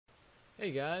Hey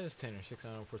guys,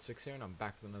 Tanner69046 here, and I'm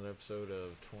back with another episode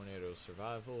of Tornado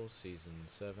Survival, Season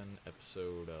 7,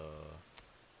 Episode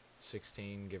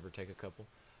 16, give or take a couple.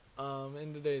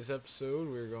 In today's episode,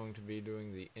 we're going to be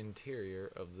doing the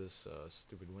interior of this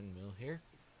stupid windmill here.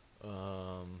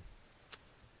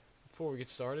 Before we get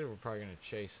started, we're probably going to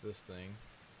chase this thing.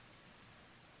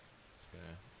 It's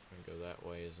gonna go that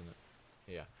way, isn't it?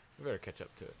 Yeah, we better catch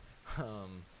up to it.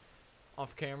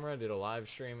 Off camera, I did a live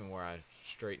stream and where I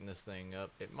straightened this thing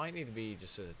up. It might need to be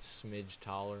just a smidge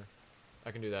taller.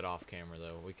 I can do that off camera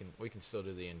though. We can still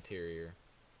do the interior,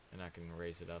 and I can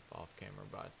raise it up off camera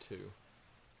by two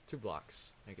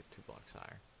blocks. Make it 2 blocks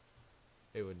higher.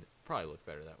 It would probably look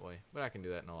better that way, but I can do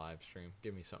that in a live stream.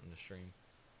 Give me something to stream.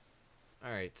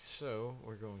 Alright, so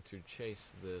we're going to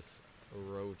chase this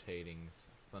rotating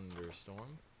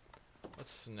thunderstorm.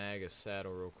 Let's snag a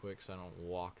saddle real quick so I don't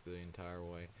walk the entire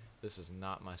way. This is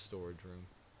not my storage room.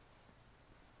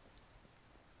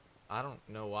 I don't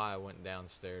know why I went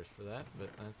downstairs for that, but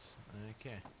that's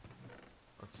okay.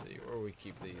 Let's see where we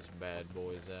keep these bad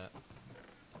boys at.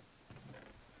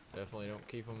 Definitely don't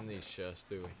keep them in these chests,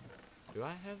 do we? Do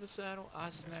I have a saddle? I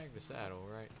snagged a saddle,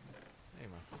 right? Hey,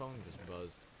 my phone just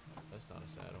buzzed. That's not a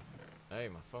saddle. Hey,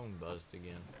 my phone buzzed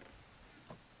again.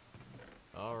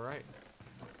 Alright.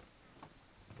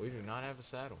 We do not have a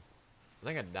saddle. I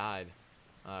think I died.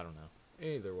 I don't know.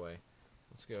 Either way.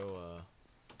 Let's go,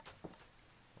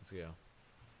 let's go.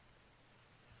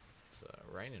 It's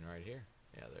raining right here.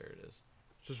 Yeah, there it is.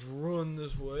 Just run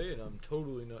this way, and I'm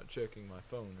totally not checking my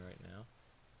phone right now.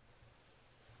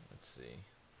 Let's see.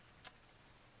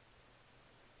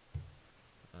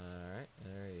 Alright,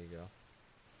 there you go.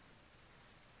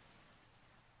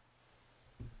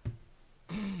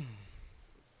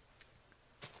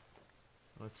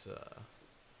 Let's,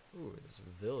 ooh, there's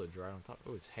a village right on top.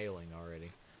 Ooh, it's hailing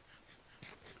already.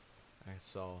 I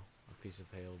saw a piece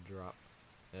of hail drop.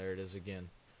 There it is again.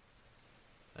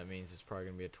 That means it's probably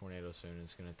going to be a tornado soon.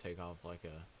 It's going to take off like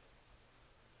a,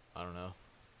 I don't know.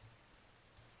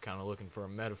 Kind of looking for a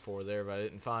metaphor there, but I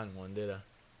didn't find one, did I?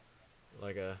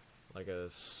 Like a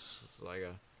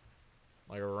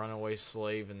runaway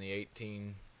slave in the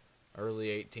early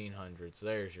 1800s.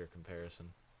 There's your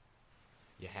comparison.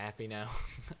 You happy now?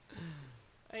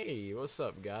 Hey, what's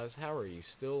up, guys? How are you?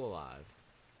 Still alive?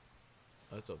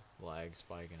 That's a lag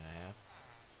spike and a half.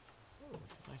 Oh,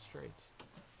 nice trades.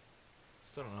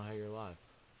 Still don't know how you're alive.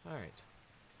 Alright.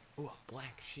 Ooh, a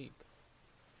black sheep.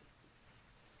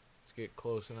 Let's get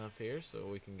close enough here so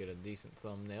we can get a decent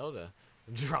thumbnail to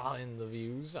draw in the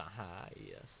views. Aha,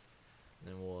 yes. And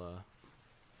then we'll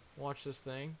watch this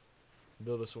thing,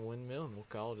 build us a windmill, and we'll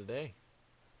call it a day.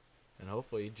 And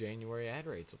hopefully January ad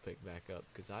rates will pick back up,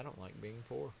 because I don't like being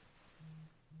poor.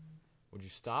 Would you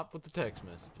stop with the text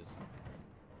messages?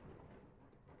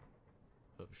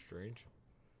 Oh, strange.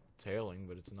 It's hailing,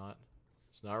 but it's not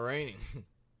raining.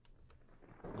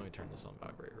 Let me turn this on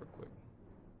vibrate real quick.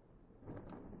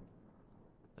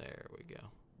 There we go.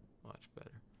 Much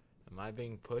better. Am I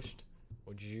being pushed?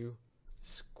 Would you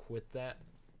quit that?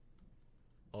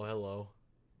 Oh, hello.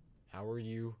 How are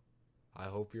you? I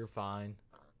hope you're fine.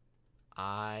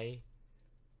 I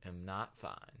am not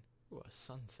fine. Ooh, a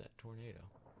sunset tornado.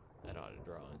 That ought to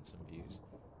draw in some views.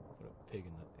 Put a pig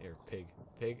in the air. Pig.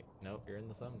 Pig. Nope, you're in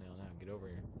the thumbnail now. Get over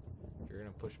here. If you're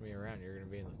going to push me around, you're going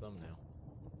to be in the thumbnail.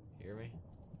 You hear me?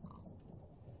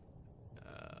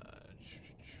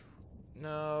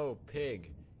 No,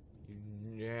 pig.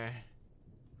 Yeah.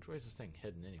 Which way is this thing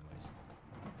heading anyways?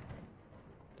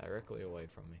 Directly away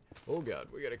from me. Oh god,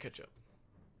 we gotta catch up.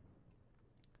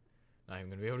 Not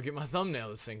even gonna be able to get my thumbnail.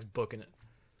 This thing's booking it.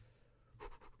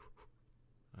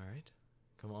 Alright.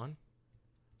 Come on.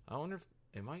 I wonder if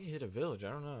it might hit a village.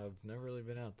 I don't know. I've never really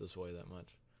been out this way that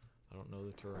much. I don't know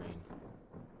the terrain.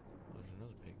 Oh, there's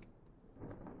another pig.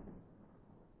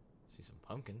 See some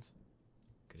pumpkins.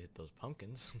 Could hit those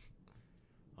pumpkins.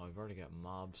 Oh, we've already got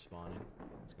mobs spawning.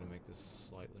 It's gonna make this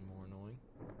slightly more annoying.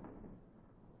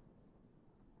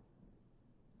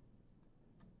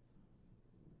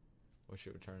 Wish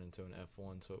it would turn into an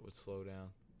F1 so it would slow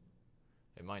down.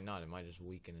 It might not. It might just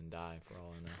weaken and die for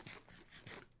all I know.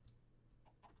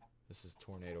 This is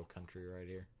tornado country right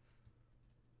here.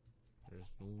 There's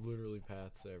literally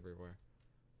paths everywhere.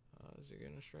 Is it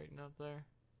gonna straighten up there?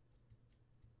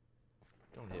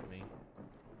 Don't hit me.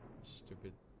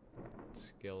 Stupid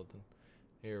skeleton.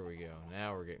 Here we go.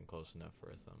 Now we're getting close enough for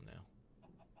a thumbnail.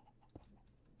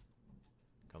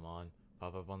 Come on.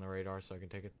 Pop up on the radar so I can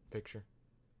take a picture.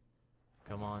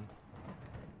 Come on.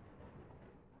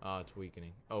 Oh, it's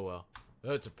weakening. Oh well.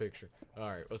 That's a picture.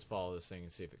 Alright, let's follow this thing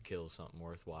and see if it kills something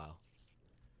worthwhile.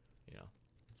 You know.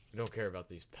 I don't care about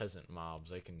these peasant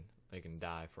mobs. They can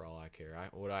die for all I care.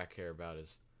 What I care about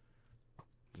is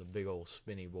the big old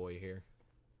spinny boy here.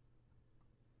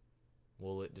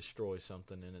 Will it destroy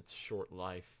something in its short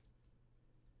life?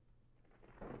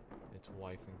 Its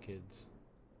wife and kids.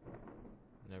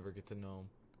 Never get to know them.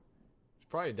 It's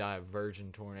probably die a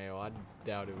virgin tornado. I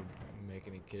doubt it would make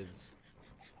any kids.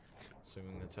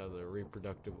 Assuming that's how the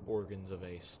reproductive organs of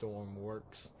a storm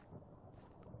works.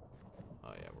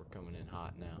 Oh yeah, we're coming in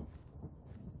hot now.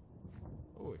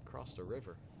 Oh, it crossed a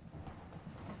river.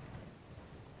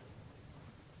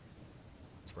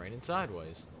 It's raining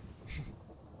sideways.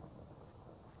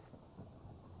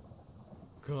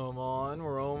 Come on,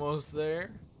 we're almost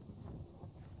there.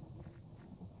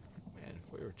 Man,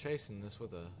 if we were chasing this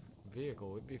with a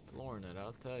vehicle, we'd be flooring it,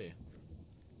 I'll tell you.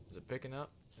 Is it picking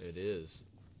up? It is.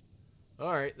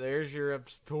 Alright, there's your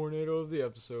tornado of the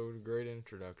episode. Great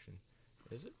introduction.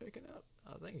 Is it picking up?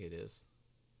 I think it is.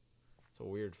 It's a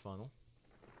weird funnel.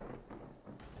 It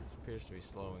appears to be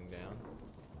slowing down.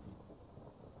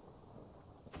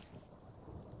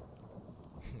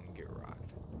 Get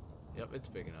rocked. Yep, it's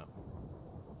picking up.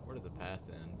 Where did the path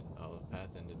end? Oh, the path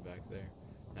ended back there.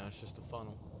 Now it's just a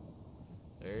funnel.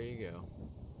 There you go.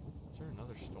 Is there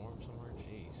another storm somewhere?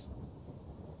 Jeez.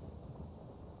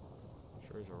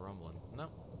 Sure is a rumbling. No.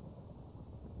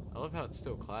 I love how it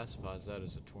still classifies that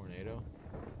as a tornado,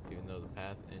 even though the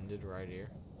path ended right here.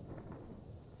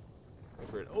 Wait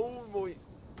for it. Oh boy!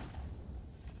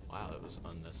 Wow, that was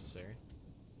unnecessary.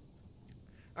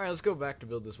 Alright, let's go back to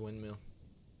build this windmill.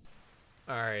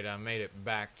 Alright, I made it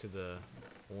back to the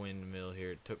windmill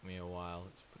here. It took me a while.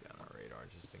 Let's put down our radar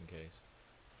just in case.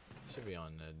 It should be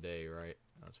on a day, right?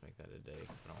 Let's make that a day.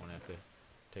 I don't want to have to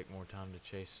take more time to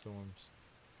chase storms.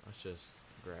 Let's just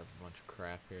grab a bunch of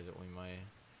crap here that we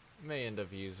may end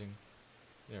up using.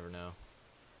 You never know.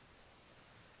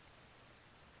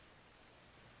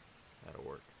 That'll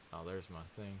work. Oh, there's my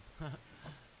thing.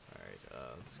 Alright,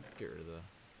 let's get rid of the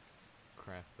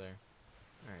crap there.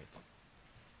 Alright.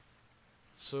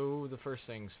 So, the first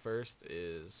things first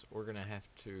is we're going to have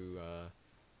to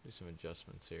do some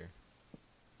adjustments here.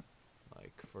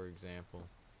 Like, for example,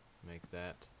 make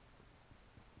that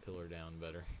pillar down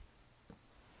better.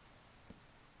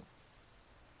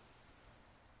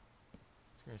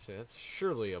 I was going to say, that's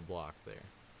surely a block there.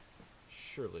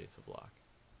 Surely it's a block.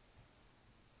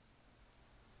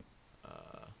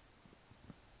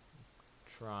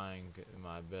 Trying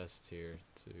my best here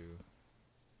to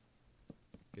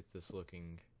get this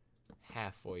looking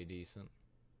halfway decent.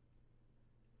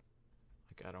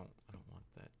 Like I don't want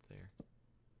that there.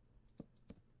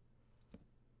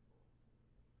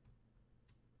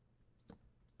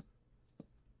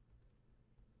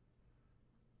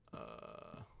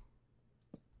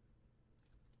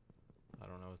 I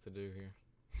don't know what to do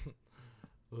here.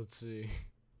 Let's see.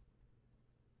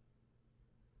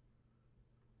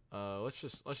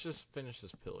 Let's just finish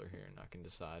this pillar here and I can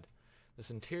decide.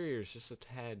 This interior is just a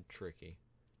tad tricky.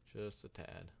 Just a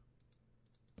tad.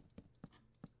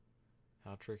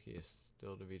 How tricky is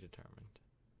still to be determined.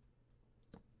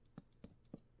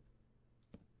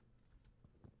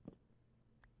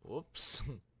 Whoops.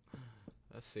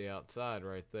 That's the outside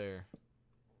right there.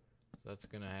 That's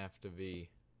gonna have to be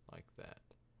like that.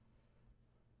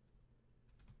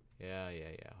 Yeah,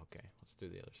 okay. Let's do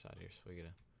the other side here so we get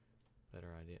a better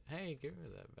idea. Hey, give her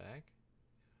that back.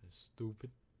 Stupid.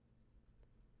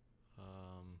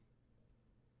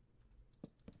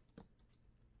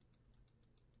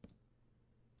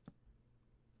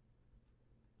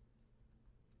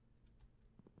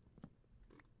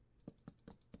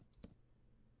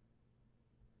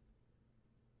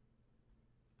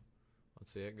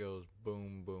 Let's see, it goes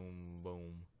boom, boom,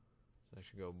 boom. So I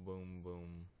should go boom,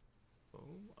 boom,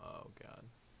 boom. Oh, God.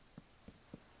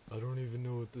 I don't even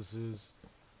know what this is.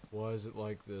 Why is it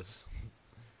like this?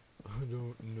 I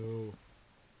don't know.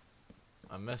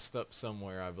 I messed up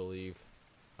somewhere, I believe.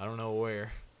 I don't know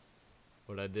where,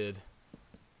 but I did.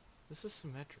 This is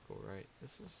symmetrical, right?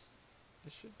 This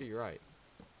should be right.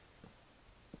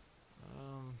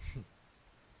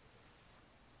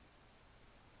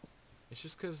 It's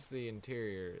just because the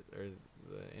interior, or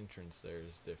the entrance there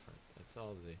is different. That's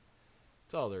all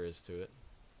there is to it.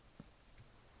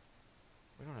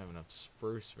 We don't have enough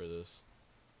spruce for this.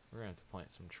 We're gonna have to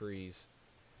plant some trees.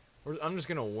 I'm just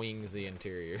gonna wing the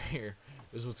interior here.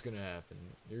 This is what's gonna happen.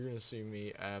 You're gonna see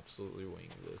me absolutely wing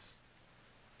this.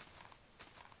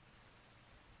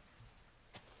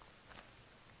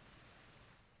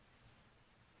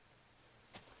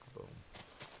 Boom.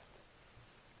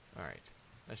 Alright.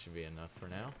 That should be enough for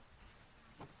now.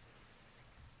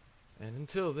 And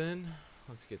until then,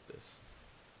 let's get this.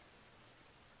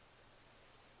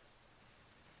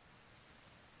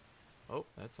 Oh,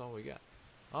 that's all we got.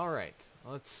 Alright,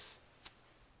 let's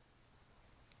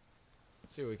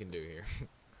see what we can do here.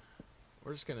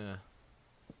 We're just gonna...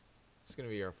 It's gonna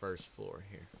be our first floor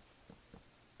here.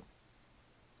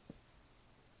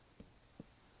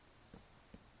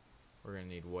 We're gonna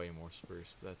need way more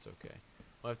spruce, but that's okay.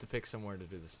 We'll have to pick somewhere to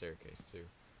do the staircase, too.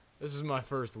 This is my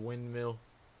first windmill.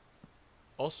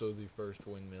 Also the first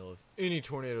windmill of any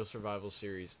tornado survival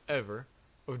series ever.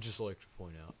 I would just like to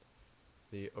point out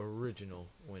the original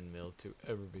windmill to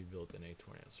ever be built in a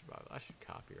tornado survival. I should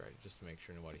copyright it just to make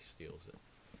sure nobody steals it.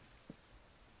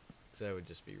 Because that would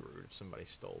just be rude if somebody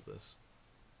stole this.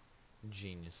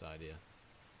 Genius idea.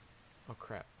 Oh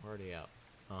crap, we're already out.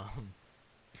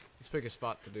 Let's pick a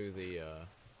spot to do the,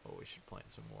 oh, we should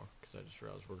plant some more, because I just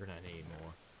realized we're going to need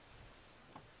more.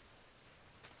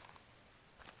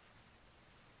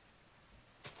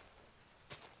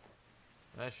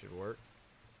 That should work.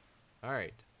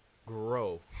 Alright.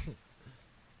 Grow.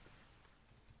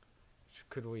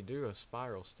 Could we do a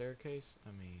spiral staircase?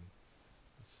 I mean,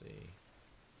 let's see.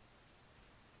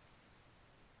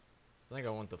 I think I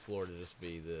want the floor to just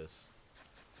be this.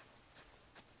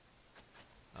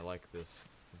 I like this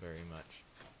very much.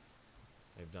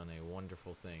 They've done a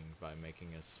wonderful thing by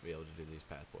making us be able to do these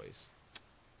pathways.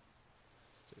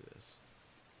 Let's do this.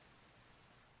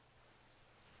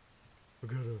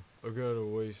 I gotta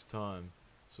waste time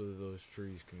so that those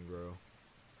trees can grow.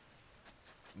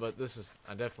 But this is,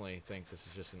 I definitely think this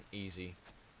is just an easy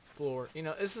floor. You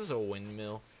know, this is a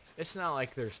windmill. It's not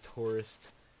like there's tourist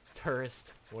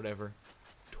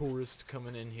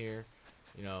coming in here,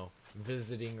 you know,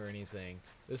 visiting or anything.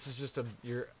 This is just a,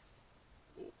 oh,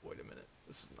 wait a minute.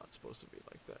 This is not supposed to be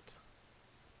like that.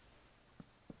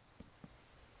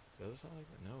 Is the other side like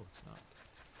that? No, it's not.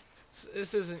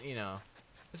 This isn't, you know,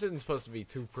 this isn't supposed to be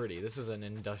too pretty. This is an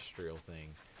industrial thing.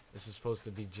 This is supposed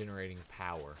to be generating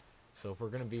power. So if we're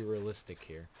going to be realistic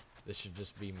here, this should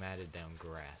just be matted down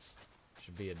grass. It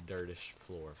should be a dirtish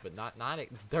floor. But not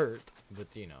dirt,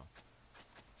 but, you know,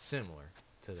 similar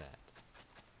to that.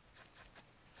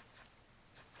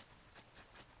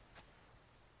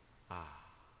 Ah.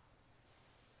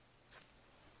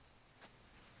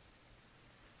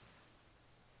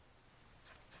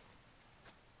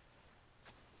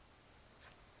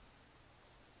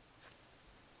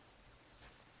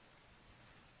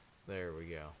 There we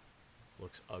go.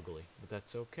 Looks ugly, but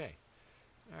that's okay.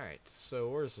 Alright, so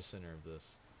where's the center of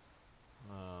this?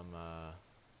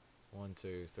 1,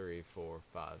 2, 3, 4,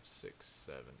 5, 6,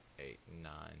 7, 8,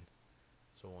 9.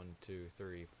 So 1, 2,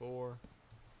 3, 4.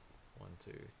 1,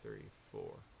 2, 3,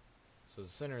 4. So the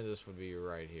center of this would be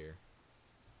right here.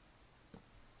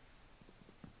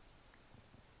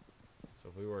 So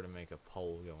if we were to make a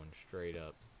pole going straight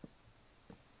up.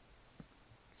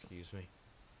 Excuse me,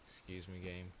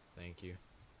 game. Thank you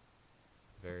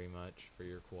very much for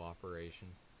your cooperation.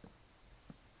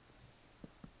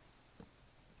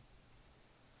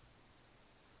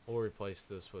 We'll replace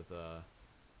this with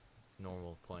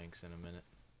normal planks in a minute.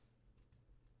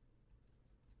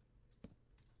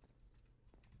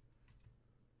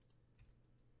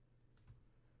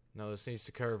 No, this needs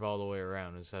to curve all the way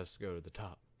around. This has to go to the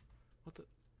top. What the?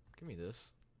 Give me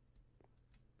this.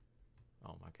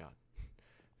 Oh my god.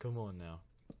 Come on now.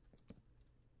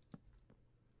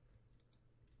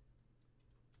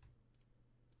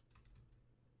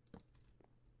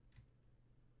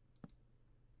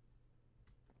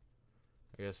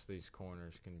 I guess these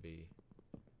corners can be...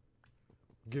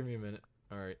 Give me a minute.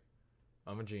 Alright.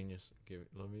 I'm a genius.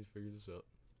 Let me figure this out.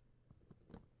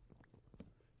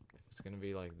 If it's gonna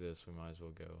be like this, we might as well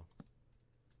go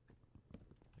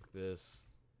like this.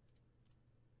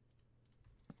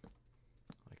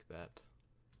 Like that.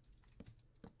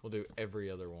 We'll do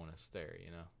every other one a stair, you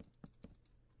know?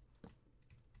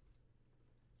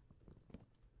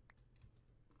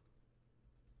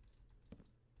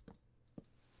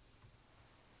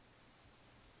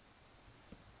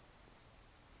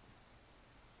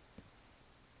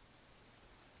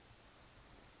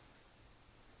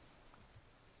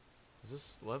 Is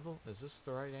this level? Is this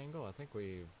the right angle? I think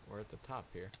we're at the top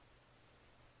here.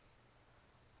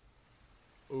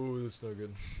 Oh, that's not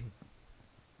good.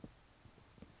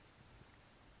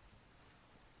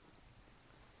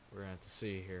 We're gonna have to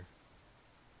see here.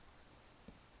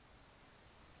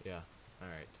 Yeah,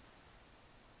 alright.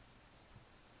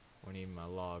 We need my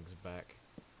logs back.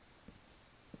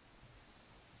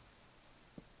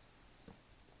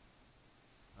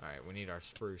 Alright, we need our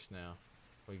spruce now.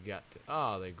 We got to...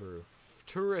 Oh, they grew.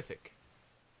 Terrific.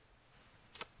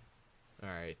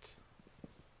 Alright.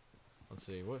 Let's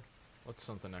see. What's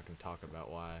something I can talk about?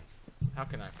 How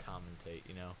can I commentate,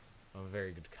 you know? I'm a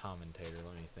very good commentator.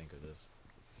 Let me think of this.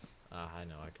 I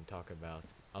know, I can talk about...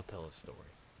 I'll tell a story.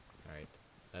 Alright?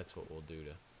 That's what we'll do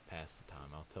to pass the time.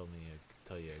 I'll tell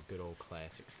you a good old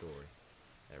classic story.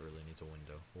 That really needs a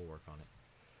window. We'll work on it.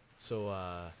 So,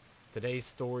 today's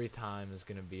story time is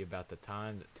going to be about the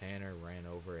time that Tanner ran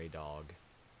over a dog.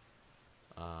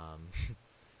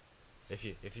 If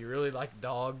you really like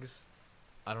dogs,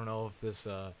 I don't know if this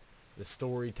the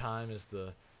story time is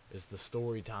the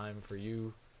story time for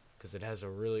you, because it has a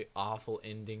really awful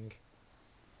ending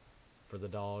for the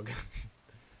dog.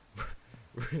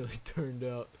 Really turned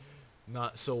out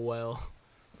not so well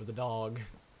for the dog.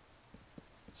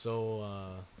 So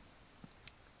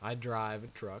I drive a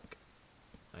truck.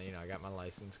 I got my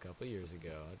license a couple years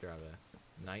ago. I drive a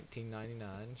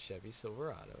 1999 Chevy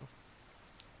Silverado,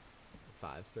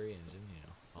 5.3 engine,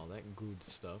 all that good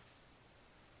stuff.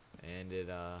 And it's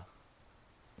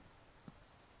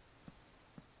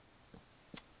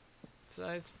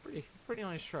a pretty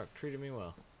nice truck. Treated me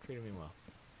well.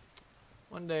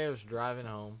 One day I was driving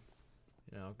home,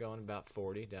 going about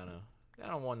 40 down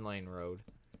a one-lane road.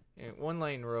 One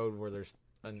lane road where there's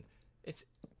it's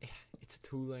a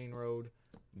 2-lane road,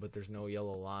 but there's no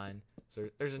yellow line, so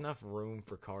there's enough room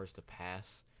for cars to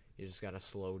pass. You just gotta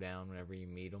slow down whenever you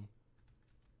meet them.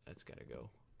 That's gotta go.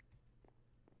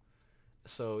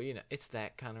 So it's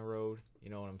that kind of road. You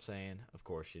know what I'm saying? Of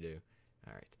course you do.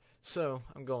 All right. So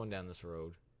I'm going down this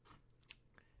road.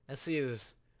 I see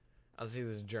this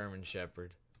German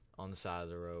Shepherd on the side of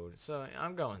the road. So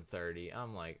I'm going 30.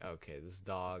 I'm like, okay, this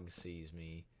dog sees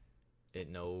me. It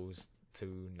knows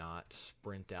to not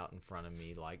sprint out in front of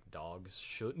me like dogs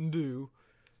shouldn't do.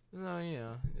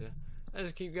 So, I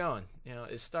just keep going.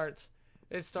 It starts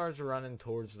running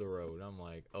towards the road. I'm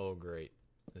like, oh great,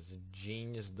 this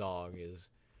genius dog is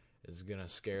gonna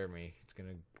scare me.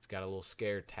 It's got a little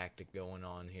scare tactic going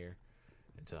on here.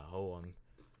 It's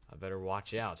I better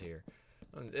watch out here.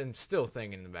 I'm still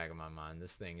thinking in the back of my mind,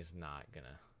 this thing is not gonna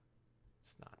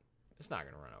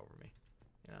run over me,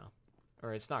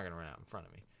 or it's not gonna run out in front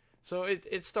of me. So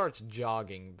it starts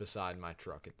jogging beside my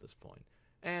truck at this point,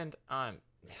 and I'm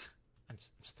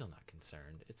still not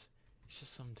concerned. It's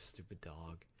just some stupid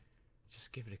dog.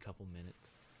 Just give it a couple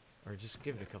minutes, or just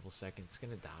give it a couple seconds. It's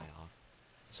gonna die off.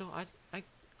 So I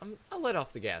let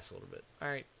off the gas a little bit. All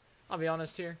right, I'll be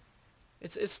honest here.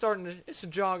 It's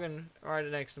jogging right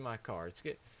next to my car.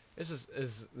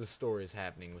 The story is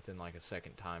happening within like a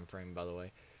second time frame, by the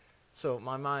way. So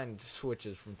my mind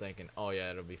switches from thinking, oh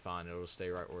yeah, it'll be fine, it'll stay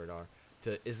right where it are,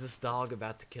 to, is this dog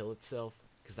about to kill itself?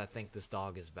 Because I think this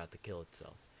dog is about to kill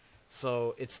itself.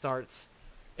 So it starts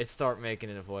making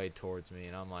its way towards me,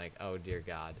 and I'm like, oh dear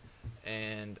God.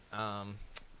 And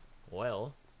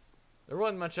well, there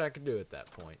wasn't much I could do at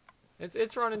that point.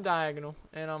 It's running diagonal,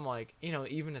 and I'm like,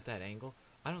 even at that angle,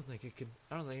 I don't think it could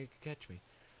catch me.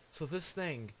 So this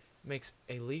thing makes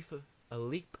a leap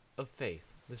of faith.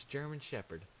 This German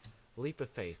Shepherd, leap of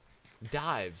faith,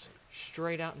 dives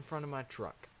straight out in front of my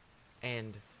truck.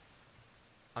 And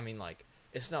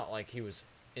it's not like he was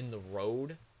in the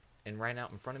road and ran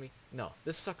out in front of me. No,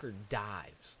 this sucker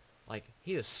dives. Like,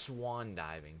 he is swan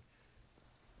diving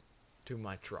to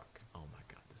my truck. Oh my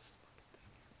God, this is fucking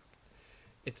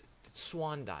thing. It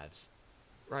swan dives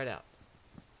right out.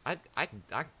 I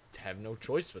have no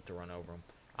choice but to run over him.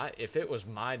 If it was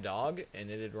my dog and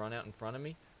it had run out in front of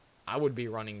me, I would be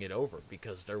running it over,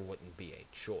 because there wouldn't be a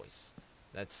choice.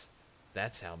 That's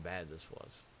how bad this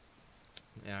was.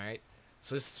 All right.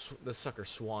 So this sucker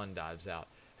swan dives out,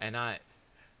 and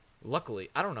luckily,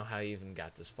 I don't know how he even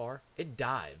got this far. It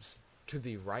dives to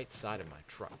the right side of my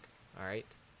truck. All right,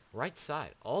 right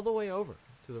side, all the way over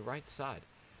to the right side.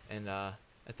 And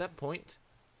at that point,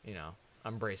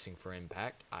 I'm bracing for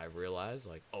impact. I realize,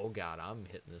 like, oh God, I'm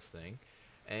hitting this thing,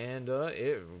 and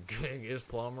it gets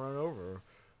plumb run over.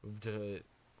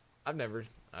 I've never had,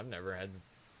 I've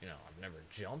never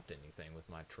jumped anything with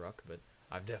my truck, but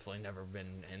I've definitely never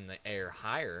been in the air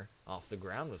higher off the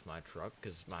ground with my truck,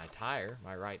 because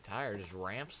my right tire just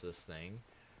ramps this thing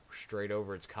straight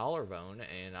over its collarbone,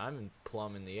 and I'm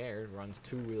plumb in the air. It runs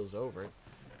 2 wheels over it.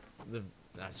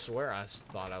 I swear I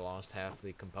thought I lost half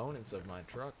the components of my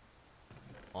truck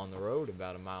on the road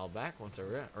about a mile back once I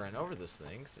ran over this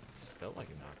thing. It felt like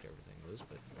it knocked everything loose,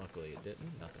 but luckily it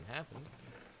didn't. Nothing happened.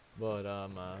 But,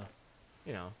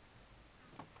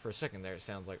 for a second there, it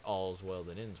sounds like all's well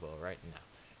that ends well, right? No.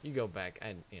 You go back,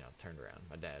 and, turned around.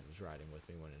 My dad was riding with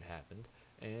me when it happened.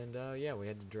 And, yeah, we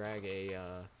had to drag a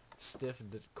stiff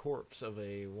corpse of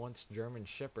a once German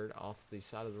Shepherd off the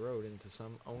side of the road into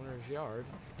some owner's yard.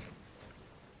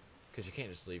 Because you can't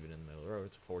just leave it in the middle of the road.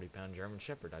 It's a 40-pound German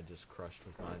Shepherd I just crushed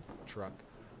with my truck.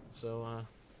 So,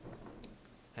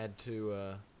 Had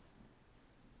to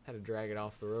drag it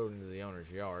off the road into the owner's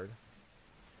yard.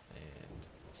 And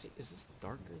see, is this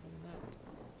darker than that?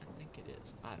 I think it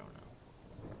is. I don't know.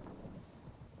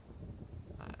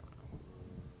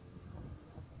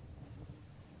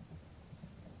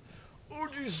 Oh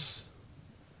jeez.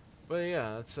 But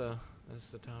yeah, that's the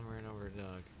time I ran over a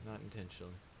dog. Not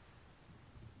intentionally.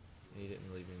 He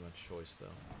didn't leave me much choice though.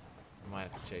 I might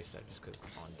have to chase that just because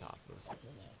it's on top of us.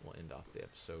 We'll end off the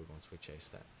episode once we chase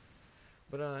that.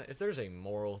 But if there's a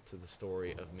moral to the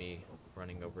story of me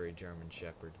running over a German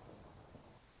Shepherd,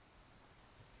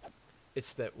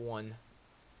 it's that one,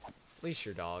 leash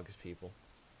your dogs, people.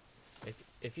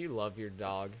 If you love your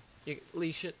dog, you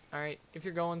leash it. All right. If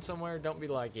you're going somewhere, don't be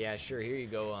like, yeah, sure, here you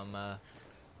go.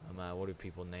 What do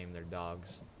people name their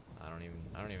dogs? I don't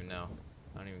even know.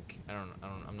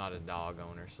 I'm not a dog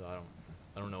owner, so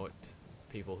I don't know what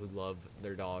people who love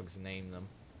their dogs name them.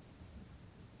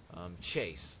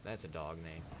 Chase, that's a dog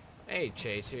name. Hey,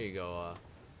 Chase, here you go.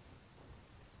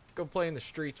 Go play in the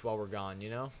streets while we're gone, you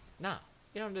know? No,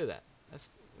 you don't do that. That's,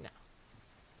 no.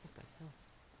 What the hell?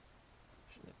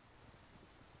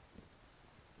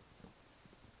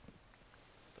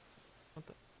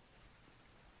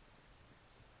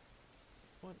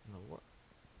 What in the world?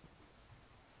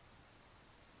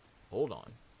 Hold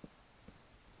on.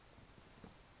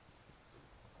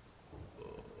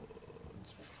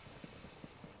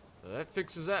 That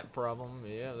fixes that problem.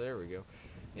 Yeah, there we go.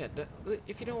 Yeah,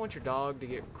 if you don't want your dog to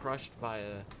get crushed by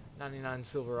a 99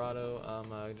 Silverado,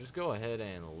 just go ahead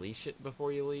and leash it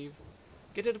before you leave.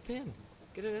 Get it a pen.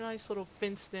 Get it a nice little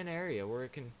fenced-in area where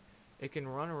it can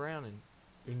run around and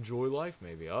enjoy life.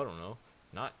 Maybe, I don't know.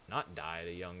 Not die at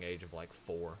a young age of like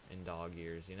 4 in dog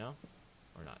years, you know?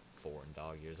 Or not 4 in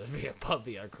dog years. That'd be a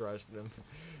puppy. I crushed them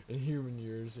in human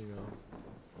years, you know.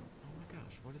 Oh my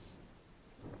gosh, what is?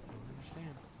 I don't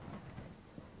understand.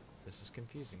 This is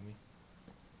confusing me.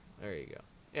 There you go.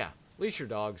 Yeah, leash your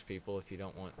dogs, people, if you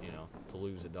don't want, you know, to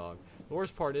lose a dog. The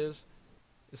worst part is,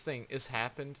 this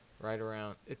happened right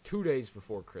around 2 days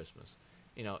before Christmas.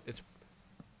 You know, it's.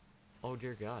 Oh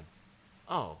dear God.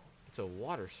 Oh. It's a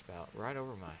water spout right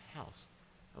over my house.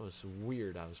 That was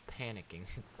weird. I was panicking.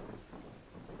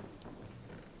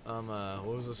 What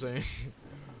was I saying?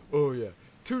 Oh yeah.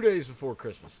 2 days before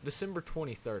Christmas. December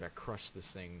 23rd, I crushed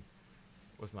this thing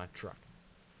with my truck.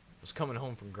 I was coming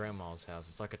home from Grandma's house.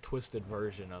 It's like a twisted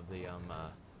version of the,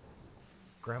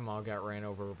 Grandma got ran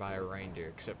over by a reindeer,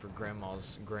 except for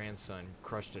Grandma's grandson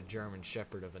crushed a German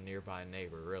Shepherd of a nearby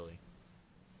neighbor, really.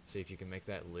 See if you can make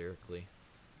that lyrically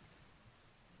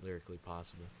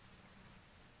possible.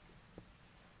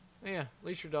 Yeah,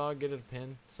 leash your dog, get it a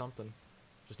pin, something.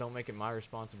 Just don't make it my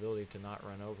responsibility to not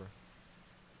run over.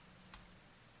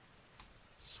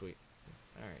 Sweet.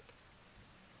 Alright.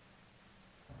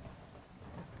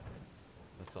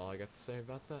 That's all I got to say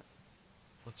about that.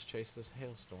 Let's chase this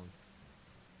hailstorm.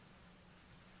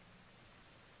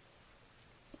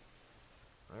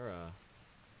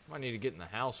 Might need to get in the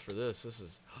house for this. This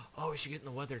is... Oh, we should get in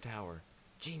the weather tower.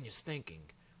 Genius thinking.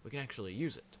 We can actually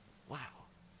use it. Wow.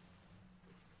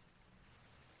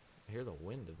 I hear the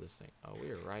wind of this thing. Oh, we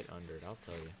are right under it, I'll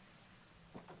tell you.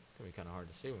 It's going to be kind of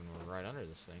hard to see when we're right under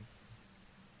this thing.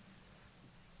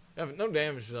 Yeah, but no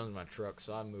damage was done to my truck,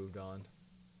 so I moved on.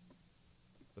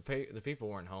 The people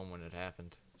weren't home when it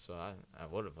happened, so I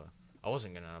would have. I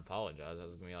wasn't going to apologize. I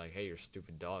was going to be like, hey, your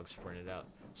stupid dog sprinted out,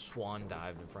 swan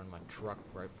dived in front of my truck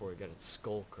right before it got its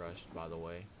skull crushed, by the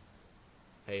way.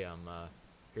 Hey,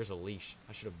 here's a leash.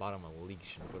 I should have bought him a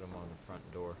leash and put him on the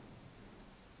front door.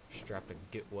 Strapped a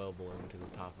get well balloon to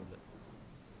the top of it.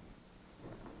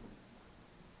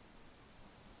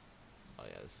 Oh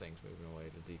yeah, this thing's moving away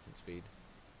at a decent speed.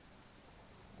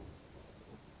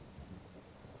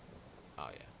 Oh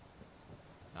yeah.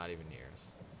 Not even near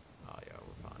us. Oh yeah,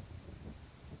 we're fine.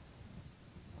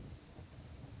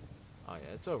 Oh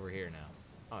yeah, it's over here now.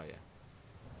 Oh yeah.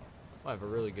 I have a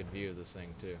really good view of this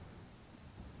thing too.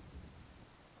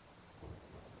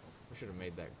 We should have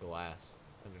made that glass.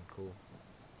 That'd been cool.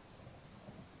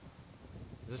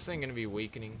 Is this thing going to be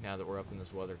weakening now that we're up in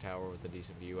this weather tower with a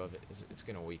decent view of it? It's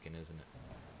going to weaken, isn't it?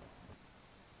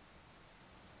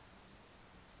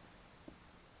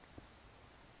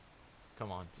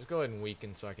 Come on. Just go ahead and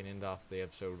weaken so I can end off the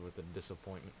episode with a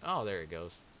disappointment. Oh, there it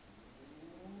goes.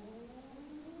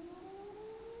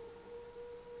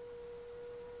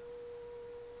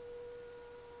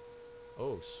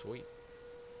 Oh, sweet.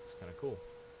 It's kind of cool.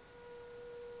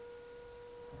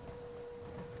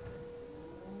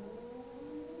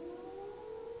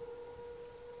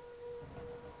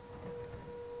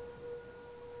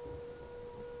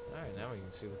 Alright, now we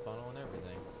can see the funnel and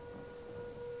everything.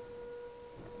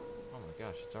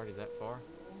 gosh, it's already that far?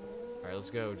 Alright, let's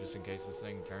go, just in case this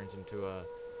thing turns into a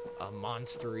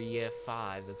monster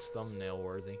EF5 that's thumbnail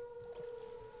worthy.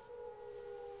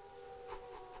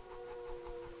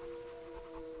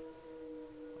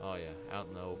 Oh yeah, out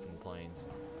in the open plains.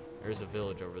 There's a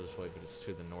village over this way, but it's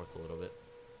to the north a little bit.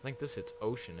 I think this hits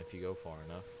ocean if you go far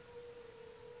enough.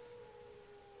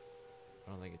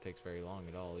 I don't think it takes very long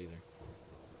at all either.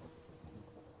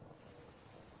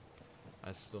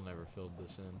 I still never filled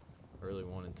this in. I really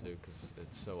wanted to because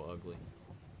it's so ugly.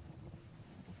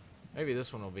 Maybe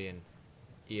this one will be in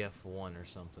EF1 or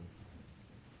something.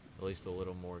 At least a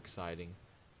little more exciting.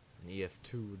 And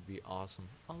EF2 would be awesome.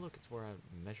 Oh look, it's where I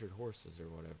measured horses or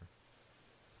whatever.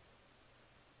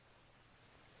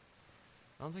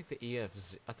 I don't think the EF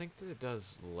is... I think that it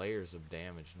does layers of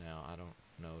damage now. I don't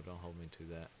know. Don't hold me to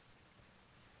that.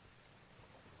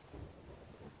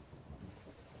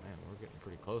 Man, we're getting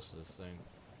pretty close to this thing.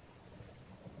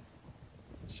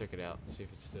 Let's check it out. See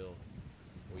if it's still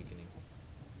weakening.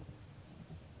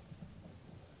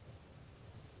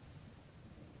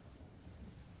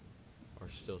 Or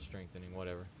still strengthening,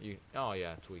 whatever. Oh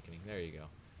yeah, it's weakening. There you go.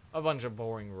 A bunch of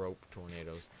boring rope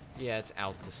tornadoes. Yeah, it's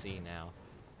out to sea now.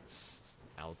 It's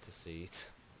out to sea.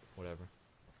 Whatever.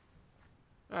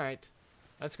 Alright.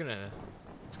 It's gonna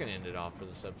end it off for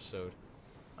this episode.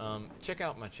 Check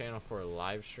out my channel for a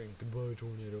live stream. Goodbye,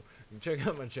 tornado. Check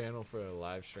out my channel for a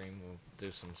live stream. We'll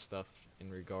do some stuff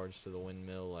in regards to the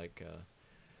windmill, like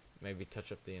maybe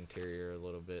touch up the interior a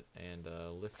little bit and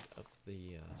lift up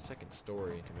the second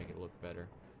story to make it look better.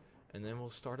 And then we'll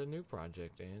start a new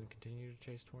project and continue to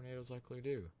chase tornadoes like we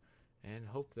do. And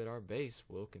hope that our base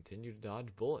will continue to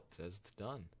dodge bullets as it's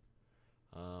done.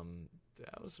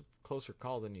 That was a closer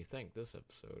call than you think this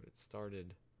episode. It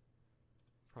started...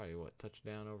 probably, what,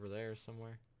 touchdown over there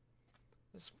somewhere?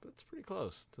 It's pretty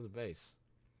close to the base.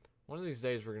 One of these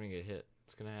days we're going to get hit.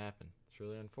 It's going to happen. It's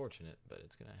really unfortunate, but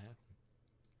it's going to happen.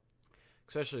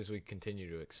 Especially as we continue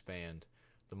to expand.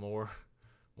 The more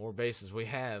bases we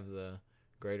have, the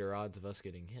greater odds of us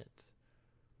getting hit.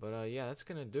 But yeah, that's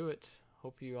going to do it.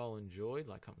 Hope you all enjoyed.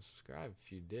 Like, comment, subscribe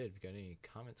if you did. If you got any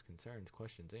comments, concerns,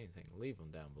 questions, anything, leave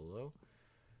them down below.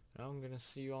 And I'm going to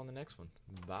see you all in the next one.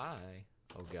 Bye.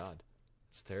 Oh, God.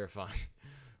 It's terrifying.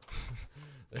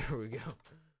 There we go.